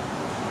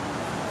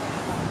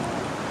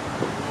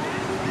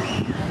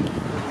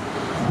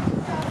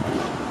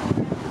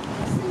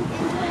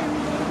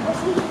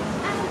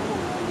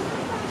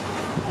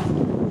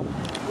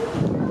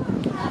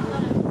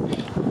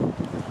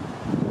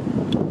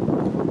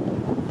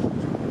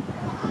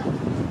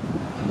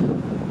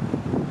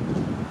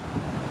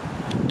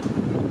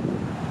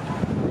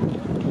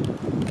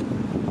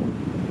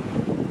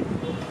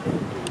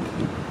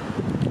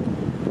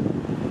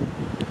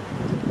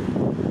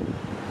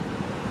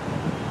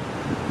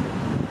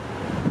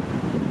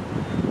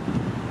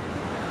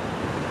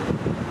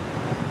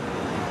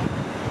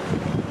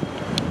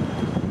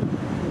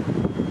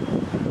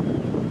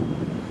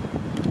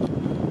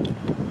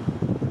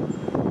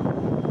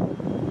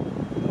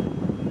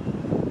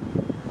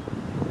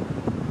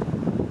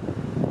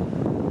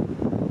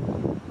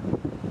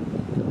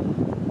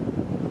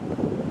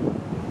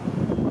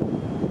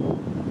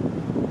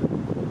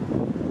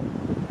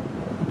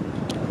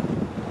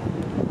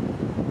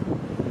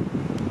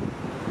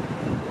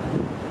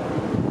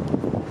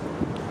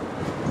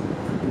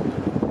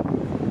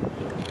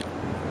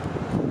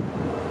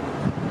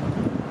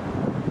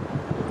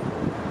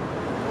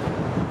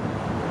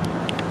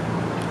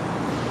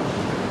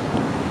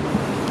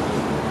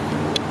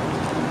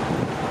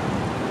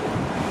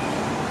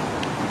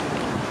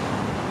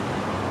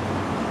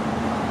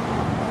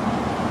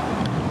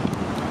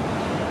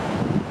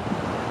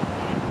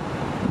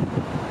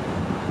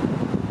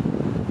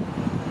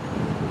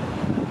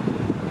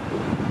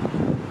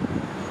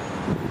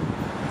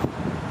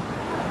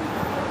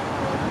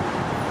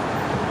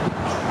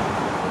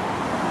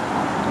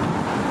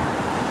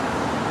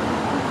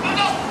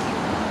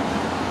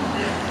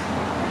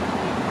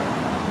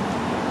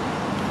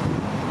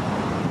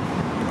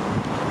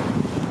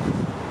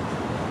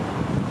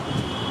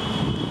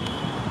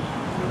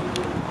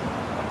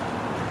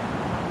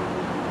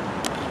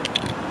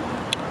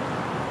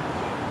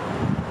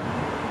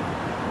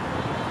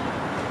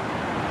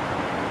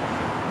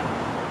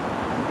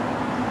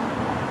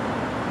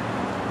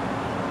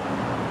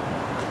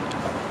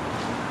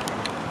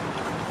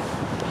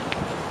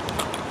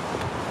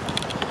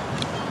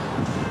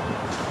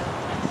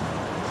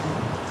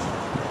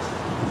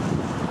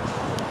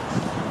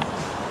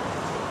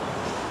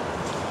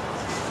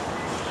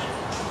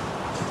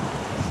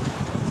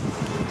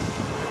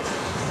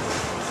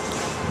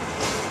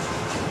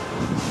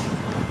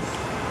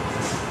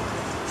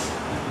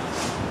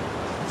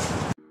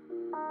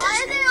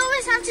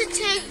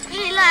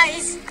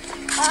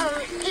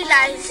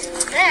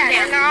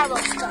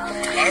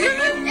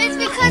 It's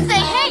because they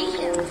hate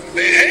you.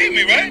 They hate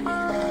me, right?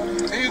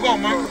 Here you go,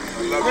 man.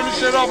 Finish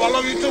shit up. I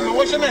love you too, man.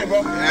 What's your name,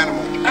 bro?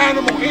 Animal.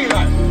 Animal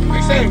Eli.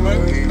 They say, man.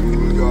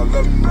 I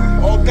love you,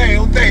 man. All day.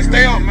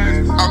 Stay up,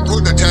 man. I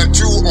put the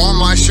tattoo on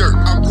my shirt.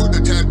 I put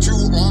the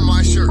tattoo on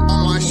my shirt.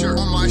 On my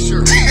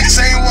shirt.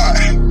 Say what?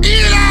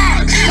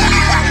 Eli!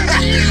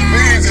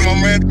 Easy, my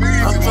man.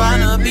 I'm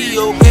tryna be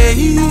okay.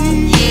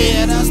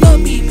 Yeah, that's the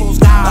people's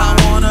guy. I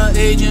want an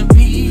Agent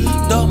P,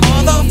 the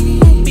mother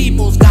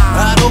people's guy.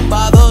 I don't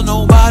bother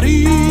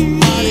nobody.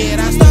 Yeah,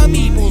 that's the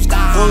people's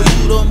guy. So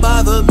you don't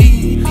bother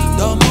me,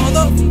 the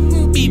mother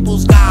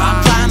people's guy.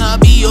 I'm tryna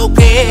be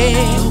okay.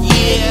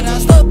 Yeah,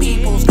 that's the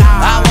people's guy.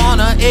 I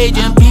want an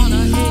Agent P,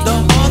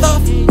 the mother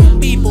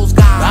people's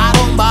guy. I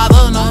don't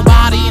bother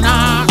nobody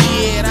now.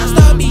 Yeah, that's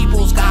the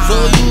people's guy. So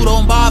you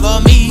don't bother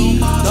me,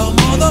 the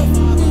mother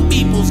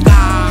people's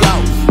guy. Yo,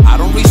 I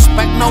don't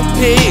respect no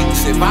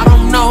pigs if I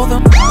don't know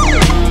them.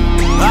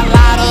 A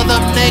lot of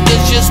them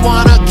niggas just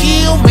wanna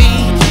kill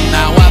me.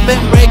 Now I've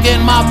been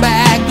breaking my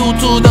back due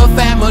to the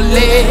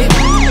family.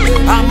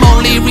 I'm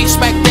only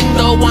respecting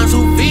the ones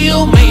who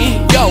feel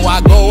me. Yo,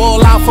 I go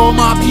all out for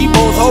my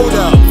peoples. Hold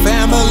up,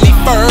 family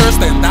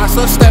first, and that's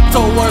a step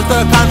towards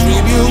the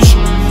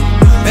contribution.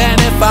 And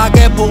if I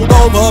get pulled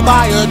over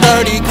by a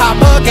dirty cop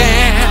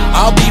again,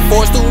 I'll be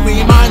forced to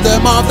remind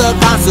them of the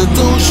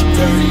Constitution.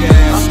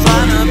 I'm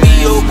tryna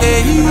be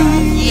okay.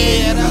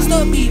 Yeah, that's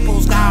the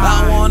people's guy.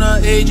 I want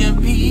an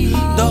Agent P,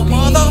 the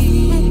mother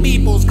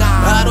people's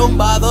guy. I don't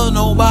bother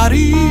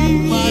nobody.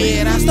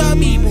 Yeah, that's the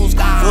people's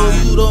guy. So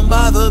you don't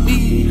bother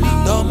me,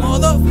 the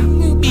mother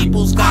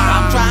people's guy.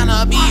 I'm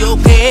tryna be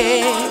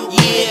okay.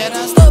 Yeah,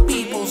 that's the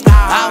people's guy.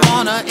 I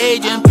want an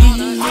Agent P,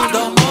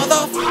 the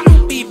mother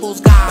people's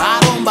guy. I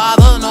don't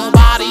bother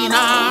nobody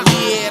now.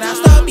 Yeah, that's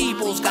the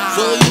people's guy.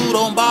 So you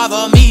don't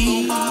bother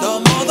me, the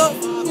mother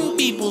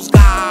people's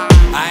guy.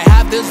 I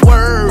have this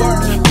word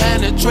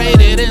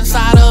penetrated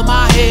inside of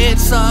my head.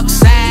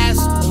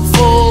 Successful.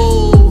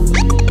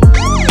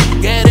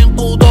 Getting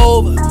pulled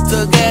over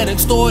to get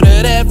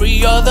extorted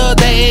every other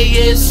day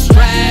is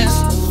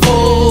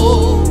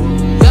stressful.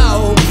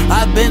 Yo,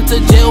 I've been to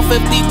jail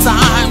 50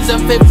 times,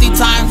 and 50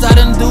 times I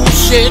didn't do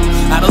shit.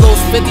 Out of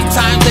those 50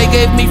 times, they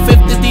gave me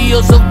 50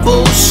 deals of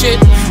bullshit.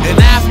 And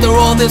after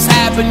all this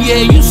happened,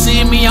 yeah, you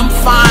see me, I'm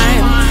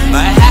fine.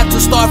 I had to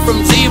start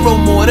from zero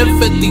more than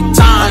 50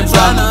 times.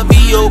 Tryna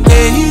be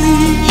okay.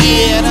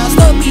 Yeah, that's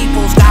the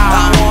people's guy.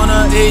 I want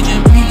an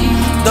Agent P,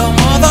 the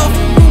mother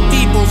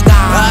people's guy.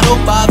 I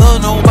don't bother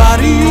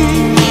nobody.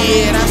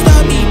 Yeah, that's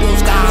the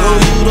people's guy. So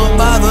you don't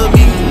bother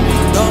me,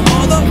 the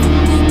mother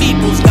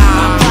people's guy.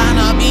 I'm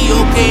tryna be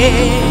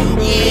okay.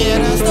 Yeah,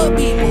 that's the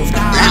people's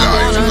guy. I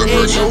want an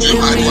Agent P.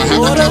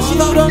 What if you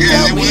don't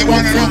tell me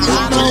what to do?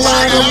 No,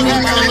 I don't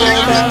need to know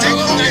that.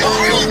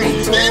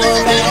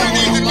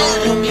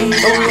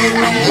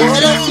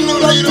 What if you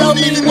don't tell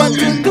me what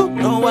to do?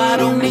 No, I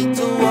don't need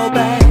to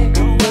obey.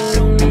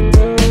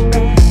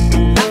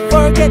 Not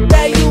forget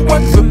that you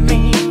work for me.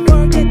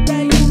 At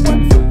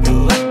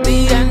the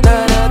end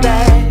of the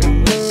day.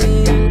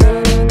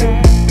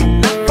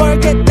 Not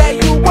forget that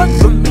you work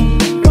for me.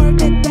 At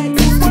the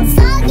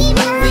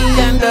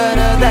end of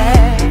the day.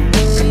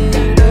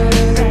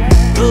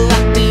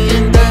 At the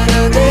end of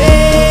the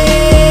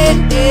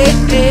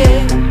day.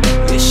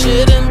 You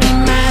shouldn't be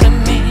mad at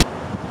me.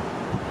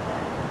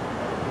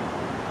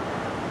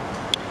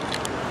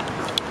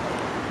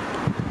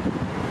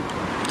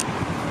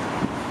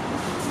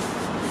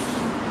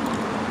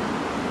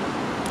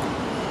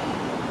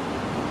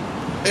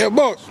 Hey,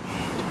 boss.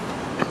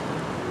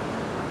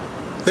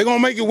 They gonna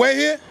make you wait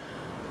here?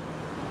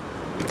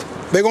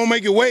 They gonna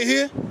make you wait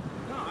here?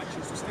 No, I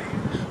choose to stay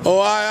here. Oh,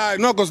 all right.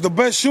 No, because the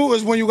best shoot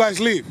is when you guys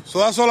leave. So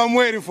that's all I'm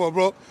waiting for,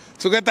 bro.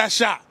 To get that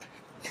shot.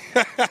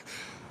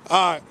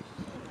 All right.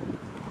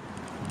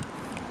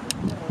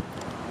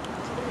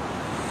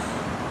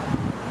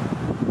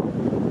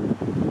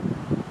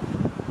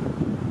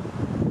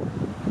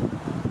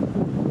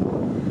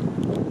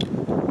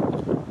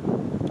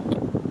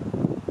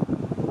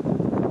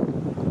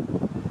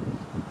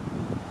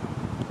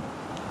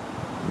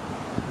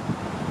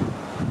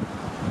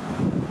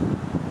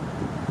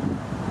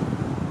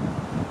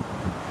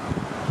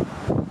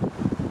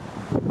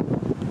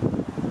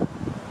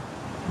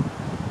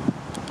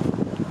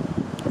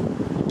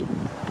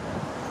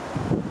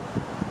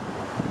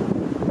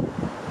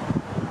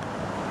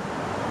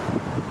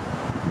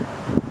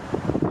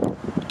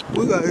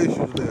 We got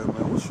issues there,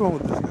 man. What's wrong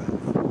with this guy,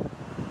 man?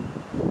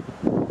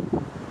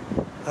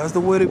 That's the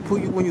way they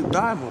put you when you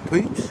die, my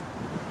peeps.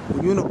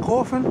 When you're in a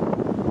coffin,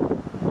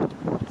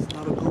 it's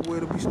not a good way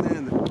to be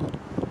standing.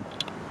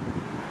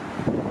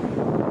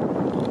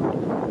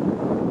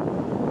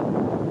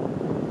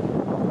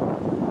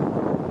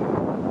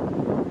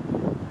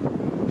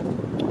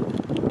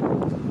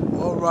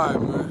 All right,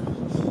 man.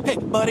 Hey,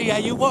 buddy, are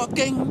you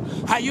walking?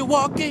 Are you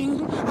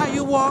walking? Are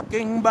you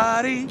walking,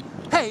 buddy?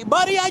 Hey,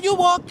 buddy, are you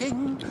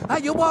walking? Are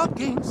you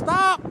walking?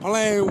 Stop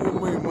playing with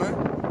me, man.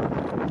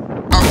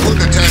 I put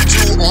the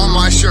tattoo on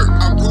my shirt.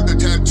 I put the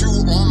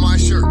tattoo on my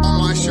shirt. On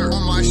my shirt.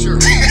 On my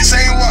shirt.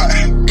 Say what?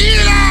 Eat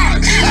it out!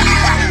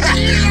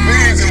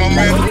 Easy, my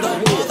man.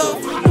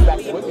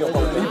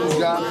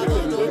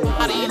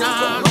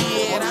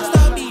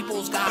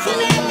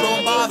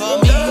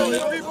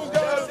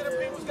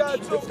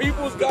 The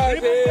people's guys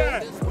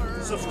here.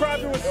 Subscribe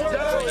to his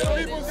service.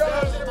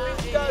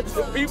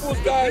 The people's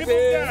guys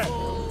here.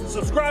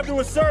 Subscribe to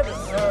his service.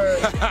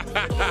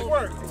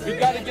 Work. You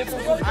gotta get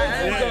them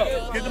subscriptions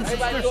up. Get them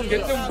subscriptions.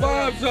 Get them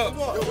vibes up.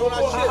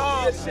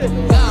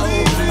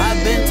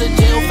 I've been to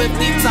jail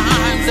 50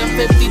 times, and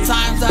 50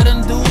 times I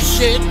done do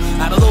shit.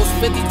 Out of those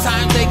 50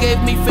 times, they gave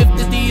me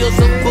 50 deals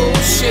of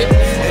bullshit.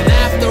 And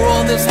after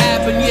all this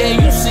happened, yeah,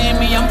 you see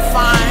me, I'm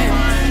fine.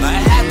 I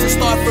had to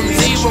start from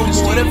zero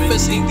more than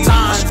 50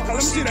 times.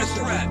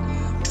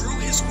 Drew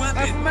his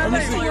weapon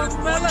and fired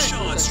one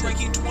shot,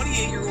 striking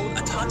 28-year-old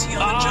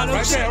Tatiana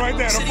Johnson. Right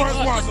there, the first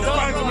one.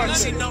 Subscribe to my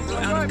shit.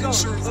 Out of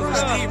concern for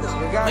his neighbor.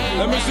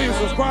 Let me see.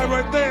 Subscribe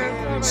right there.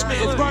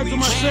 Subscribe to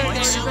my shit.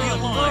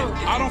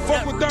 I don't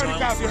fuck with dirty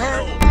cops, you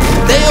heard?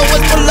 They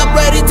always pull up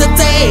ready to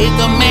take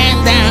a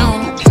man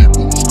down.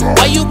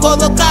 Why you call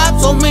the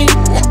cops on me?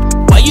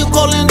 Why you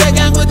calling the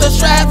gang with the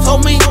straps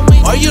on me?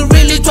 Are you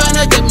really trying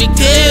to get me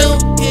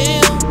killed?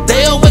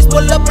 They always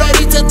pull up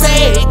ready to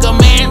take a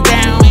man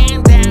down.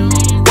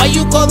 Why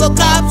you call the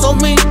cops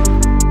on me?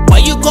 Why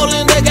you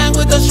calling the gang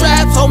with the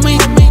straps on me?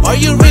 Are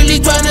you really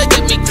trying to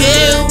get me killed?